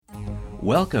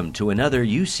Welcome to another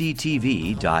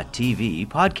UCTV.tv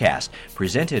podcast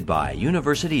presented by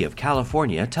University of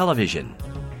California Television.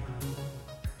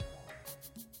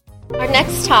 Our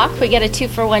next talk, we get a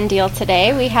 2-for-1 deal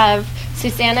today. We have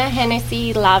Susanna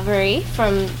Hennessy-Lavery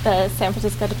from the San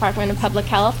Francisco Department of Public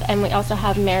Health, and we also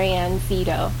have Marianne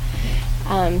Zito.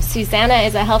 Susanna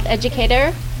is a health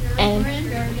educator,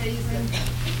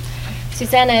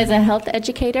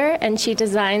 and she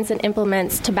designs and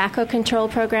implements tobacco control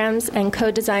programs and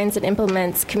co-designs and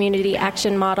implements community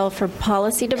action model for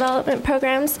policy development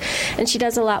programs, and she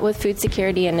does a lot with food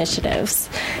security initiatives.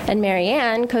 And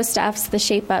Marianne co-staffs the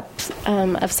Shape Up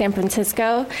of San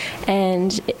Francisco,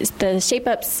 and the Shape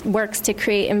Ups works to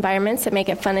create environments that make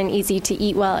it fun and easy to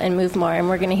eat well and move more, and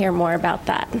we're going to hear more about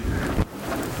that.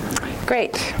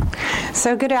 Great.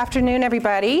 So good afternoon,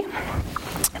 everybody.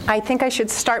 I think I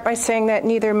should start by saying that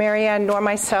neither Marianne nor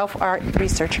myself are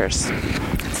researchers.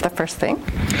 That's the first thing.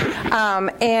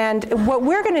 And what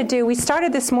we're going to do, we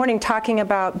started this morning talking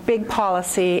about big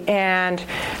policy and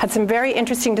had some very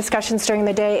interesting discussions during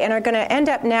the day, and are going to end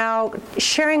up now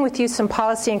sharing with you some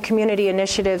policy and community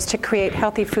initiatives to create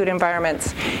healthy food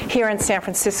environments here in San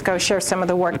Francisco, share some of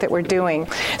the work that we're doing.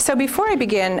 So before I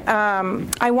begin,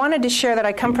 I wanted to share that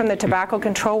I come from the tobacco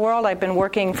control world. I've been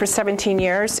working for 17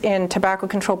 years in tobacco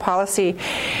control policy,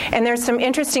 and there's some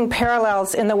interesting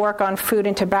parallels in the work on food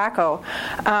and tobacco.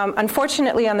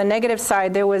 Unfortunately, on the negative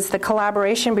side, there was the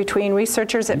collaboration between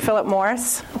researchers at Philip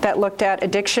Morris that looked at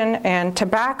addiction and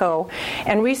tobacco,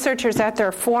 and researchers at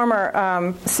their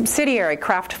former subsidiary,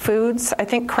 Kraft Foods. I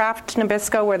think Kraft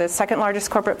Nabisco were the second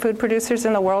largest corporate food producers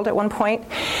in the world at one point,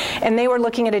 and they were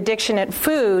looking at addiction at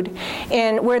food,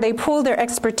 and where they pooled their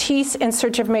expertise in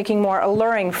search of making more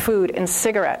alluring food and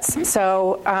cigarettes.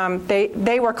 So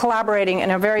they were collaborating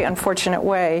in a very unfortunate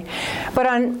way. But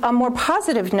on a more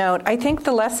positive note, I think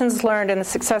the lessons learned and the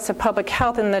success of public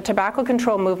health in the tobacco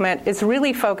control movement is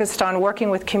really focused on working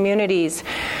with communities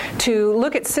to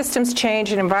look at systems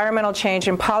change and environmental change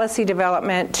and policy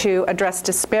development to address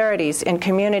disparities in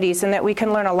communities, and that we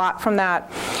can learn a lot from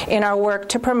that in our work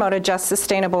to promote a just,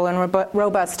 sustainable, and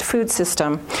robust food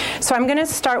system. So I'm going to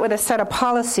start with a set of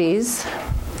policies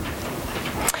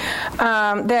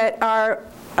that are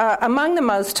among the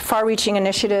most far-reaching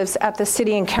initiatives at the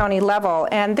city and county level.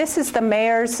 And this is the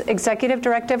mayor's executive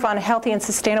directive on healthy and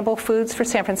sustainable foods for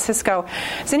San Francisco.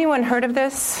 Has anyone heard of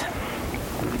this?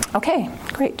 Okay,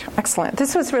 great, excellent.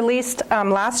 This was released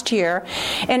last year,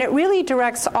 and it really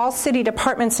directs all city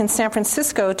departments in San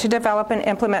Francisco to develop and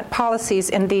implement policies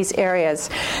in these areas.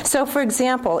 So, for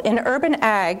example, in urban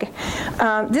ag,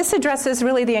 this addresses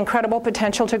really the incredible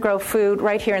potential to grow food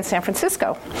right here in San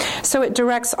Francisco. So it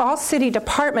directs all city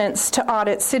departments to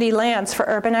audit city lands for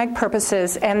urban ag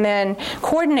purposes and then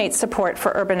coordinate support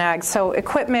for urban ag, so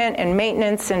equipment and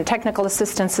maintenance and technical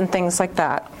assistance and things like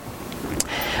that.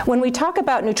 When we talk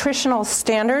about nutritional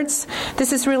standards,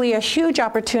 this is really a huge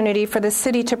opportunity for the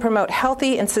city to promote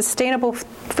healthy and sustainable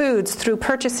foods through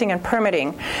purchasing and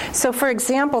permitting. So, for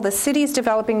example, the city is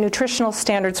developing nutritional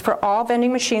standards for all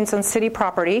vending machines on city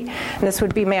property, and this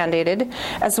would be mandated,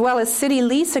 as well as city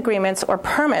lease agreements or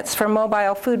permits for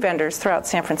mobile food vendors throughout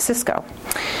San Francisco.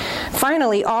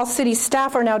 Finally, all city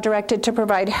staff are now directed to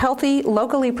provide healthy,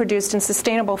 locally produced, and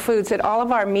sustainable foods at all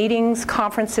of our meetings,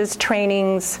 conferences,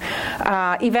 trainings,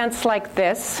 events like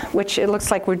this, which it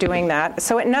looks like we're doing that.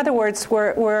 So in other words,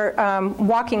 we're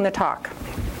walking the talk,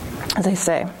 as I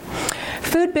say.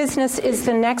 Food business is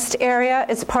the next area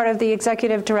as part of the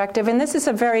executive directive, and this is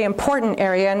a very important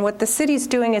area, and what the city's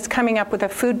doing is coming up with a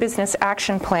food business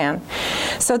action plan.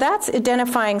 So that's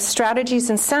identifying strategies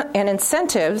and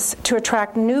incentives to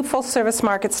attract new full-service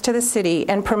markets to the city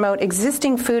and promote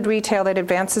existing food retail that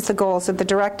advances the goals of the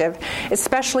directive,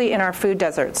 especially in our food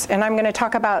deserts. And I'm going to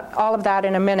talk about all of that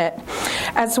in a minute,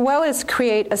 as well as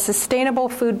create a sustainable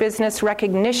food business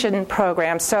recognition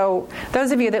program. So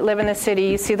those of you that live in the city,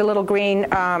 you see the little green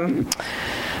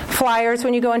flyers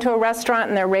when you go into a restaurant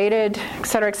and they're rated, et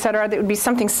cetera, that would be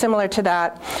something similar to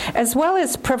that, as well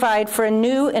as provide for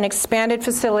new and expanded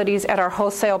facilities at our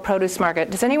wholesale produce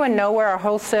market. Does anyone know where our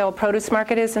wholesale produce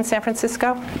market is in San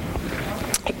Francisco?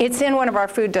 It's in one of our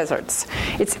food deserts.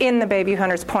 It's in the Bayview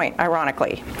Hunters Point,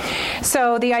 ironically.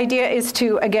 So the idea is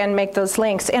to, again, make those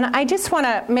links. And I just want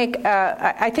to make,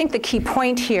 I think the key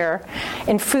point here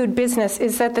in food business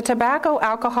is that the tobacco,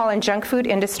 alcohol, and junk food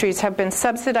industries have been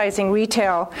subsidizing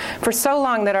retail for so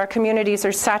long that our communities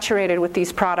are saturated with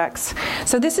these products.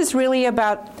 So this is really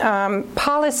about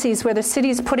policies where the city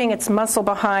is putting its muscle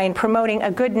behind promoting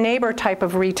a good neighbor type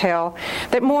of retail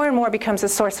that more and more becomes a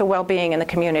source of well-being in the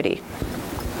community.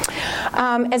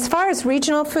 As far as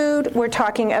regional food, we're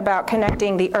talking about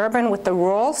connecting the urban with the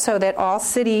rural so that all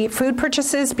city food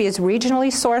purchases be as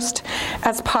regionally sourced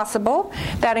as possible.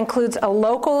 That includes a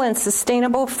local and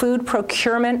sustainable food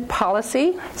procurement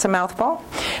policy, it's a mouthful,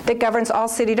 that governs all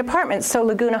city departments. So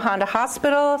Laguna Honda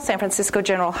Hospital, San Francisco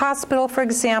General Hospital, for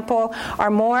example, are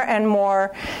more and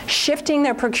more shifting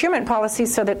their procurement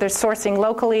policies so that they're sourcing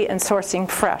locally and sourcing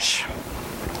fresh.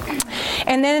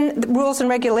 And then the rules and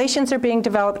regulations are being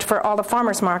developed for all the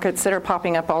farmers markets that are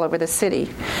popping up all over the city.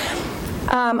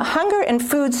 Hunger and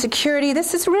food security,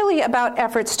 this is really about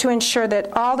efforts to ensure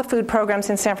that all the food programs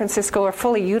in San Francisco are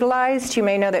fully utilized. You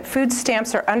may know that food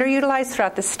stamps are underutilized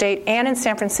throughout the state and in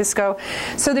San Francisco.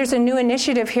 So there's a new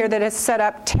initiative here that has set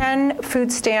up 10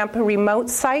 food stamp remote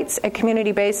sites at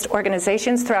community-based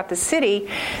organizations throughout the city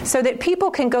so that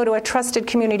people can go to a trusted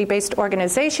community-based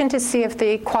organization to see if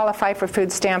they qualify for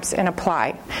food stamps and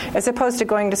apply, as opposed to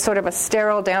going to sort of a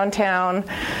sterile downtown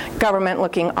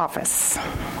government-looking office.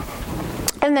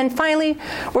 And then finally,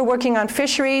 we're working on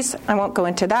fisheries. I won't go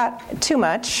into that too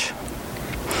much.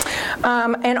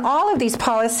 And all of these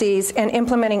policies and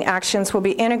implementing actions will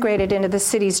be integrated into the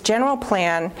city's general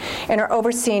plan and are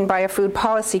overseen by a food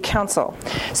policy council.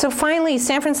 So finally,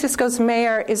 San Francisco's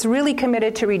mayor is really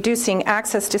committed to reducing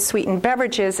access to sweetened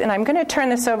beverages, and I'm going to turn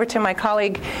this over to my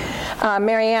colleague,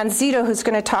 Marianne Zito, who's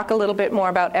going to talk a little bit more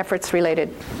about efforts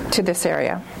related to this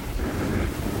area.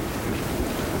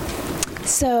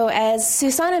 So, as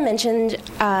Susana mentioned,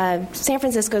 San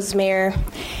Francisco's mayor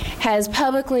has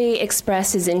publicly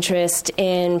expressed his interest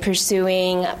in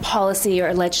pursuing policy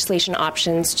or legislation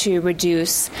options to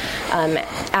reduce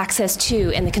access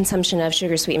to and the consumption of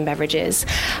sugar-sweetened beverages.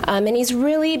 And he's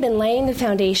really been laying the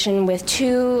foundation with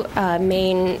two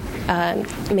main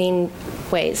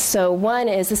ways. So one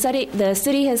is the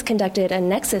city has conducted a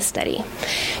nexus study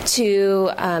to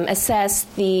assess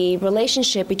the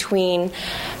relationship between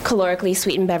calorically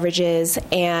sweetened beverages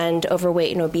and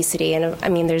overweight and obesity. And I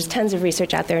mean, there's tons of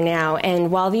research out there now.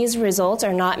 And while these results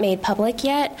are not made public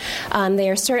yet, they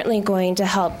are certainly going to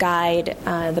help guide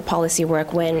the policy work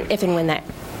if and when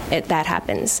that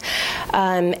happens.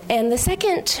 And the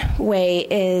second way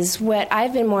is what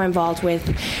I've been more involved with,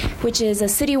 which is a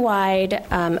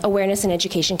citywide awareness and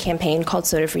education campaign called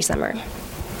Soda Free Summer.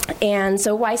 And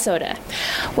so why soda?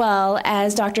 Well,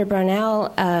 as Dr.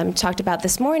 Brownell talked about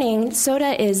this morning,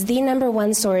 soda is the number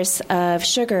one source of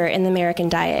sugar in the American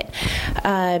diet.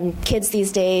 Kids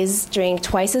these days drink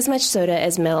twice as much soda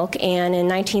as milk, and in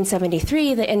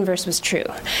 1973, the inverse was true.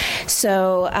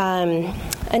 So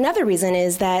another reason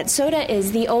is that soda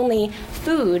is the only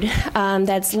food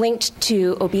that's linked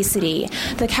to obesity.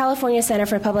 The California Center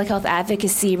for Public Health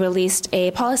Advocacy released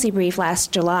a policy brief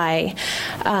last July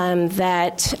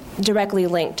that directly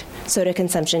linked soda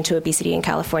consumption to obesity in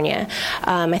California.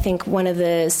 I think one of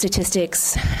the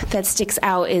statistics that sticks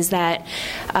out is that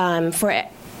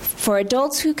for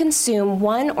adults who consume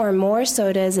one or more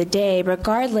sodas a day,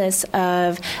 regardless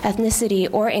of ethnicity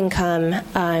or income,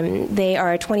 they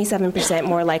are 27%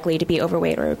 more likely to be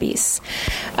overweight or obese.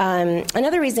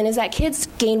 Another reason is that kids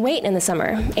gain weight in the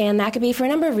summer, and that could be for a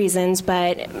number of reasons,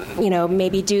 but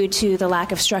maybe due to the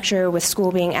lack of structure with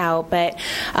school being out, but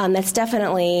that's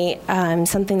definitely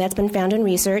something that's been found in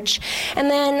research.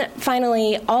 And then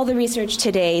finally, all the research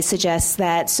today suggests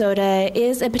that soda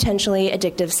is a potentially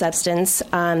addictive substance.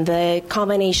 The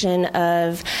combination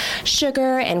of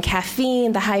sugar and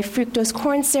caffeine, the high fructose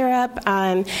corn syrup,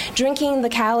 drinking the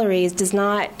calories does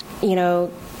not,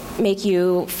 make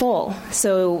you full,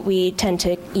 so we tend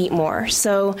to eat more.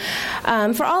 So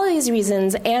for all of these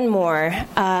reasons and more,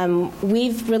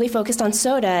 we've really focused on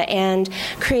soda and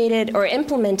created or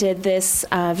implemented this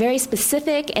very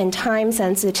specific and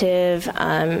time-sensitive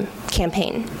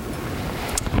campaign.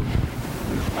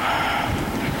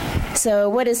 So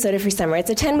what is Soda Free Summer? It's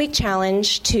a 10-week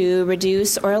challenge to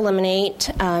reduce or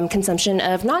eliminate consumption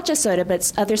of not just soda,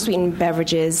 but other sweetened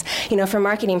beverages. For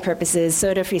marketing purposes,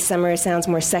 Soda Free Summer sounds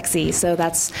more sexy, so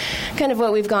that's kind of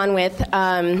what we've gone with.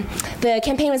 The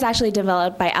campaign was actually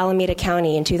developed by Alameda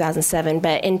County in 2007,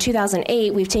 but in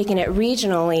 2008, we've taken it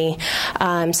regionally.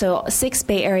 So 6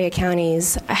 Bay Area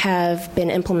counties have been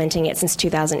implementing it since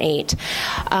 2008.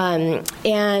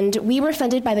 And we were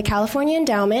funded by the California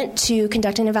Endowment to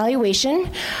conduct an evaluation. We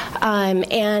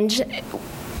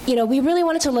really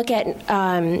wanted to look at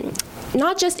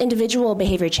not just individual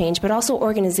behavior change, but also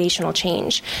organizational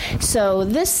change. So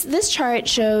this chart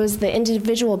shows the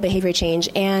individual behavior change,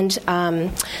 and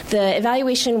the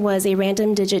evaluation was a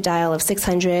random digit dial of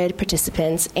 600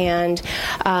 participants, and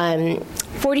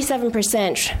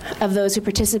 47% of those who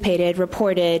participated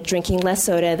reported drinking less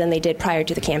soda than they did prior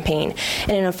to the campaign.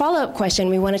 And in a follow-up question,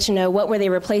 we wanted to know what were they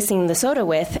replacing the soda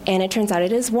with, and it turns out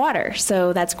it is water,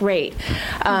 so that's great.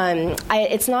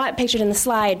 It's not pictured in the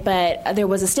slide, but there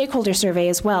was a stakeholder survey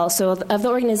as well. So of the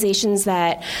organizations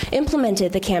that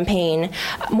implemented the campaign,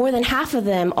 more than half of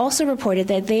them also reported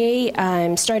that they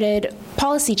started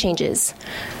policy changes.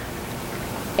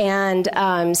 And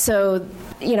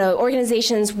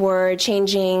organizations were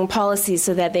changing policies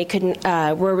so that they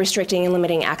were restricting and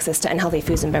limiting access to unhealthy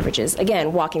foods and beverages.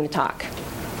 Again, walking the talk.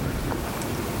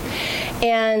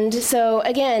 And so,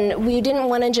 again, we didn't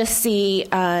want to just see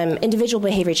individual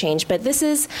behavior change, but this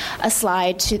is a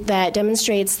slide that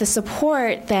demonstrates the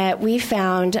support that we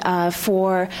found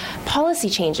for policy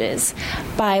changes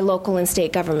by local and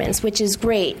state governments, which is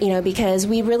great, because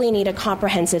we really need a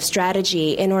comprehensive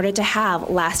strategy in order to have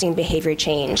lasting behavior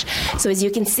change. So as you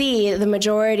can see, the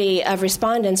majority of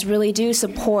respondents really do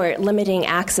support limiting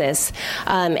access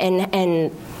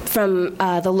and from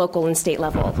the local and state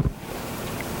level.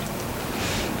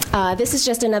 This is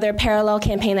just another parallel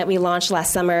campaign that we launched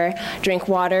last summer, Drink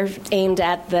Water, aimed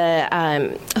at the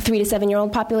 3 to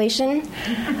 7-year-old population.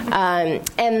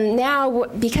 And now,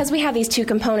 because we have these two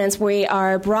components, we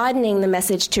are broadening the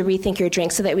message to Rethink Your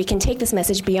Drink so that we can take this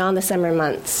message beyond the summer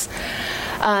months.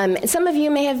 Some of you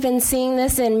may have been seeing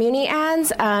this in Muni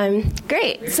ads.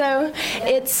 Great. So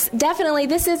this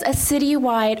is a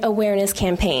citywide awareness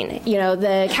campaign.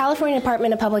 The California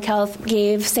Department of Public Health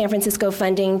gave San Francisco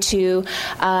funding to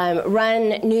run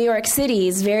New York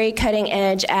City's very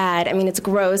cutting-edge ad. I mean, it's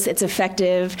gross, it's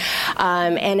effective,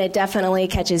 and it definitely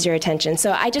catches your attention.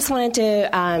 So I just wanted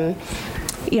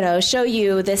to show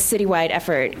you this citywide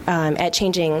effort at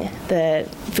changing the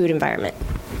food environment.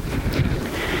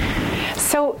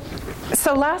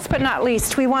 So last but not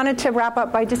least, we wanted to wrap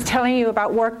up by just telling you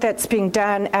about work that's being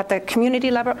done at the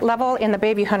community level in the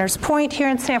Baby Hunters Point here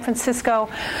in San Francisco,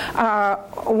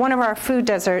 one of our food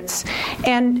deserts.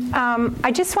 And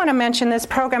I just want to mention this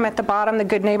program at the bottom, the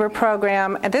Good Neighbor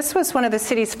Program. This was one of the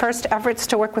city's first efforts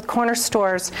to work with corner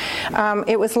stores.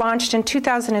 It was launched in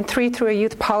 2003 through a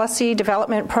youth policy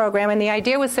development program, and the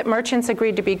idea was that merchants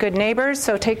agreed to be good neighbors,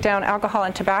 so take down alcohol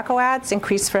and tobacco ads,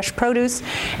 increase fresh produce,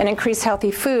 and increase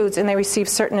healthy foods, and they receive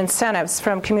certain incentives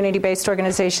from community-based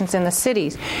organizations in the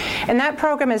cities. And that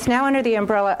program is now under the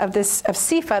umbrella of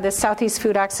SEFA, the Southeast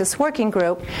Food Access Working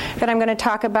Group, that I'm going to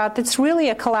talk about. That's really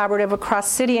a collaborative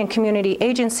across city and community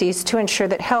agencies to ensure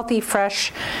that healthy,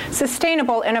 fresh,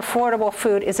 sustainable, and affordable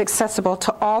food is accessible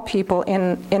to all people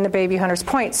in the Baby Hunters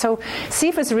Point. So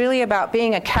SEFA is really about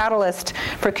being a catalyst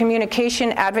for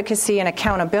communication, advocacy, and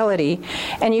accountability.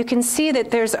 And you can see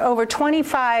that there's over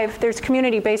 25, there's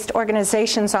community-based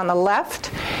organizations on the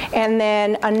left, and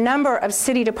then a number of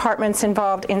city departments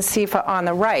involved in SEFA on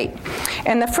the right.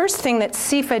 And the first thing that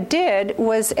SEFA did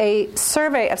was a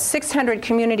survey of 600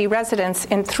 community residents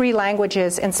in 3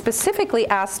 languages and specifically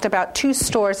asked about 2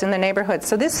 stores in the neighborhood.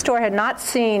 So this store had not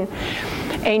seen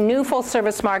a new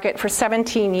full-service market for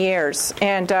 17 years.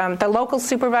 And the local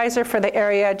supervisor for the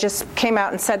area just came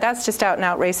out and said that's just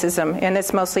out-and-out racism in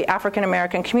this mostly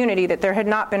African-American community, that there had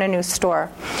not been a new store.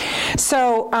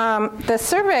 So the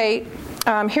survey,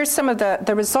 here's some of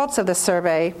the results of the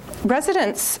survey.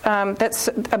 Residents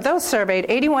of those surveyed,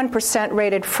 81%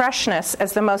 rated freshness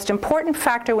as the most important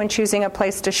factor when choosing a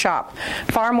place to shop,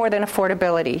 far more than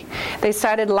affordability. They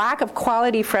cited lack of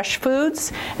quality fresh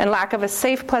foods and lack of a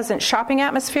safe, pleasant shopping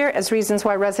atmosphere as reasons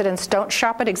why residents don't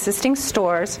shop at existing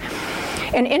stores.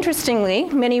 And interestingly,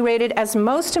 many rated as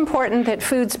most important that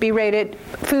foods be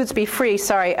free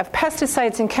of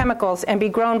pesticides and chemicals and be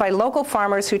grown by local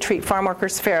farmers who treat farm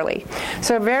workers fairly.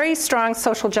 So a very strong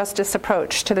social justice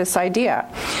approach to this idea.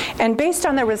 And based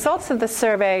on the results of the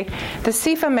survey, the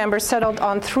SEFA members settled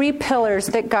on 3 pillars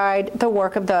that guide the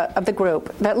work of the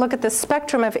group that look at the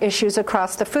spectrum of issues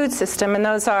across the food system. And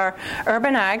those are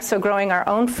urban ag, so growing our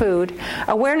own food,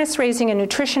 awareness raising and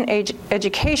nutrition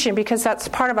education, because that's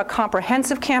part of a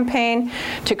comprehensive campaign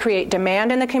to create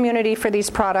demand in the community for these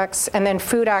products, and then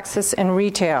food access and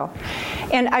retail.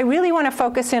 And I really want to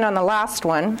focus in on the last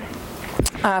one,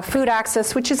 Food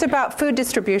Access, which is about food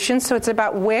distribution. So it's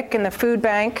about WIC and the food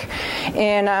bank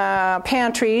in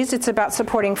pantries. It's about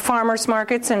supporting farmers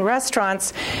markets and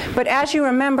restaurants. But as you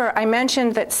remember, I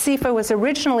mentioned that SEFA was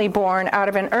originally born out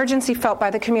of an urgency felt by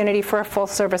the community for a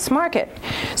full-service market.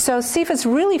 So SEFA's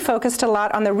really focused a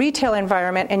lot on the retail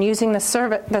environment and using the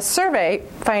survey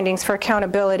findings for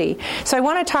accountability. So I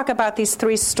want to talk about these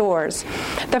 3 stores.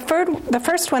 The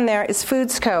first one there is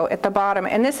Foodsco at the bottom,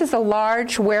 and this is a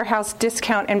large warehouse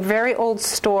discount and very old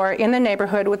store in the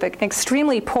neighborhood with an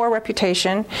extremely poor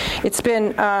reputation. It's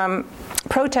been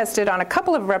protested on a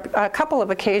couple of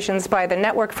occasions by the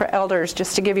Network for Elders,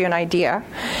 just to give you an idea.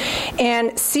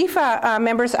 And SEFA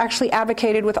members actually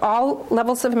advocated with all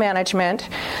levels of management.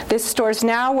 This store is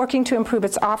now working to improve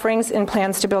its offerings and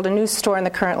plans to build a new store in the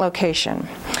current location.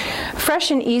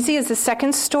 Fresh and Easy is the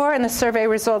second store, and the survey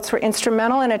results were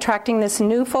instrumental in attracting this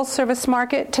new full-service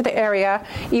market to the area.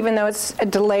 Even though it's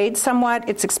delayed somewhat,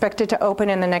 it's expected to open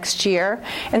in the next year.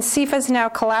 And SEFA is now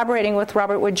collaborating with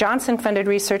Robert Wood Johnson-funded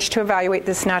research to evaluate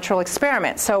this natural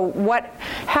experiment. So what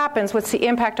happens, what's the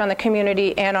impact on the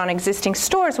community and on existing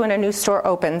stores when a new store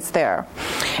opens there?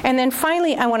 And then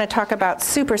finally, I want to talk about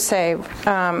SuperSave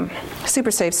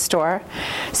store.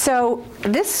 So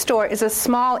this store is a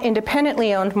small,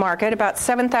 independently owned market, about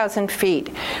 7,000 feet,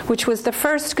 which was the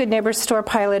first Good Neighbors store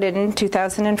piloted in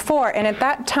 2004. And at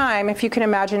that time, if you can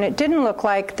imagine, it didn't look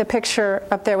like the picture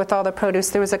up there with all the produce.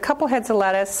 There was a couple heads of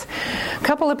lettuce, a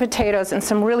couple of potatoes, and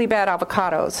some really bad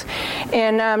avocados.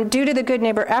 And due to the Good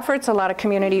Neighbor efforts, a lot of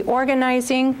community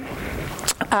organizing,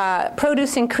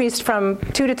 produce increased from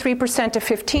 2 to 3% to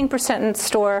 15% in the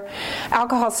store.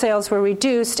 Alcohol sales were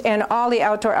reduced, and all the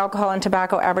outdoor alcohol and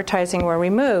tobacco advertising were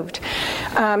removed.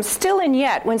 Still and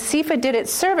yet, when SEFA did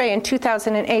its survey in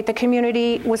 2008, the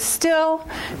community was still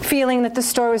feeling that the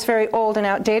store was very old and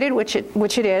outdated, which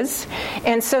it is.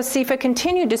 And so SEFA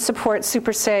continued to support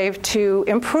SuperSave to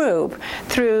improve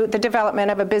through the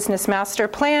development of a business master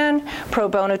plan, pro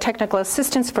bono technical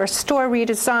assistance for a store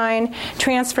redesign,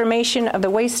 transformation of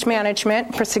the waste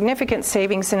management for significant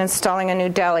savings in installing a new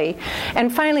deli.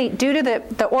 And finally, due to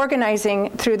the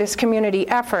organizing through this community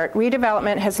effort,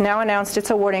 Redevelopment has now announced it's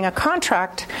awarding a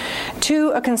contract to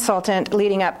a consultant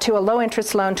leading up to a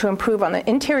low-interest loan to improve on the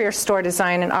interior store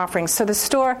design and offerings. So the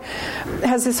store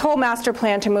has this whole master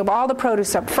plan to move all the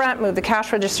produce up front, move the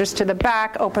cash registers to the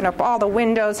back, open up all the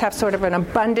windows, have sort of an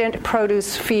abundant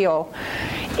produce feel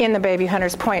in the Bayview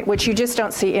Hunters Point, which you just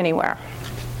don't see anywhere.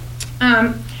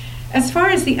 As far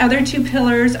as the other 2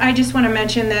 pillars, I just want to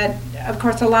mention that, of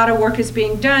course, a lot of work is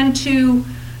being done to,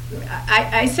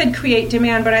 I said create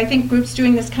demand, but I think groups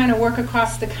doing this kind of work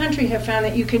across the country have found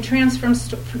that you can transform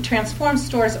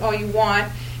stores all you want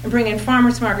and bring in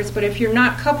farmers markets, but if you're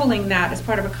not coupling that as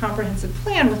part of a comprehensive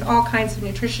plan with all kinds of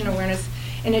nutrition awareness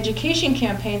and education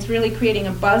campaigns, really creating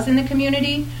a buzz in the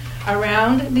community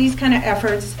around these kind of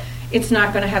efforts, it's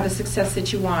not going to have the success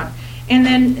that you want. And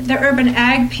then the urban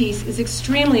ag piece is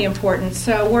extremely important,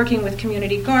 so working with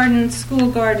community gardens,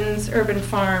 school gardens, urban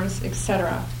farms,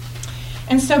 etc.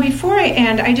 And so before I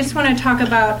end, I just want to talk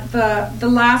about the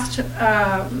last,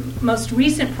 most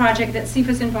recent project that SEFA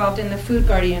is involved in, the Food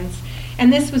Guardians.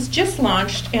 And this was just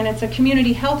launched, and it's a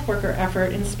community health worker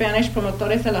effort, in Spanish,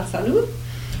 Promotores de la Salud,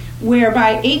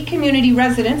 whereby 8 community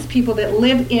residents, people that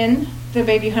live in the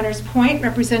Bayview Hunters Point,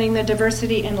 representing the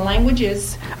diversity and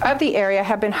languages of the area,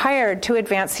 have been hired to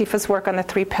advance SEFA's work on the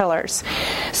 3 pillars.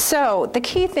 So the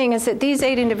key thing is that these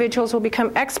 8 individuals will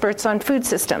become experts on food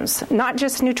systems, not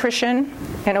just nutrition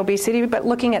and obesity, but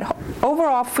looking at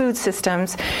overall food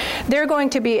systems. They're going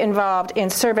to be involved in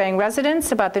surveying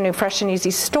residents about the new Fresh and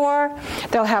Easy store.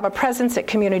 They'll have a presence at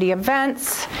community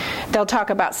events. They'll talk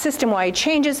about system-wide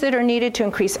changes that are needed to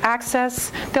increase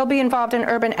access. They'll be involved in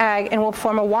urban ag and will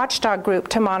form a watchdog group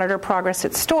to monitor progress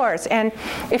at stores. And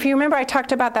if you remember, I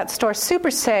talked about that store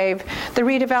SuperSave. The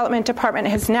redevelopment department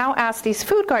has now asked these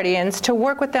food guardians to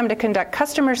work with them to conduct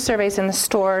customer surveys in the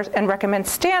stores and recommend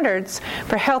standards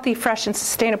for healthy, fresh, and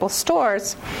sustainable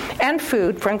stores and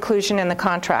food for inclusion in the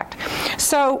contract.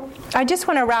 So I just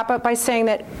want to wrap up by saying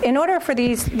that in order for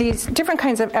these different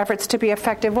kinds of efforts to be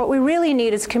effective, what we really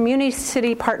need is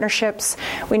community-city partnerships,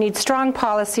 we need strong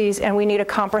policies, and we need a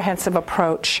comprehensive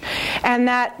approach. And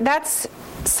that's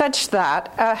such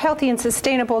that a healthy and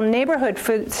sustainable neighborhood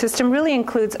food system really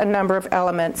includes a number of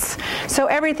elements. So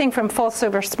everything from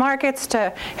full-service markets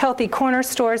to healthy corner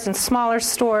stores and smaller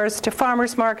stores to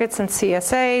farmers markets and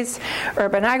CSAs,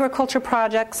 urban agriculture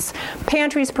projects,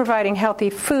 pantries providing healthy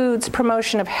foods,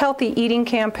 promotion of healthy eating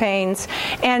campaigns,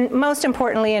 and most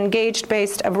importantly, engaged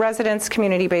base of residents,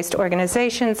 community-based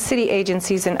organizations, city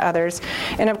agencies, and others,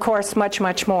 and of course, much,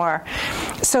 much more.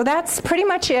 So that's pretty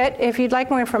much it. If you'd like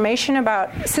more information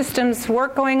about systems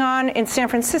work going on in San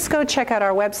Francisco, check out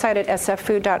our website at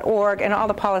sffood.org, and all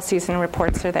the policies and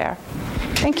reports are there.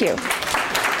 Thank you.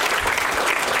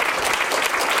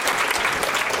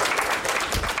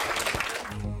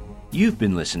 You've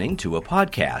been listening to a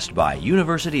podcast by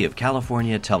University of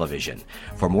California Television.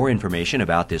 For more information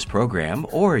about this program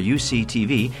or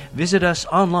UCTV, visit us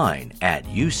online at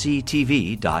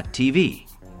uctv.tv.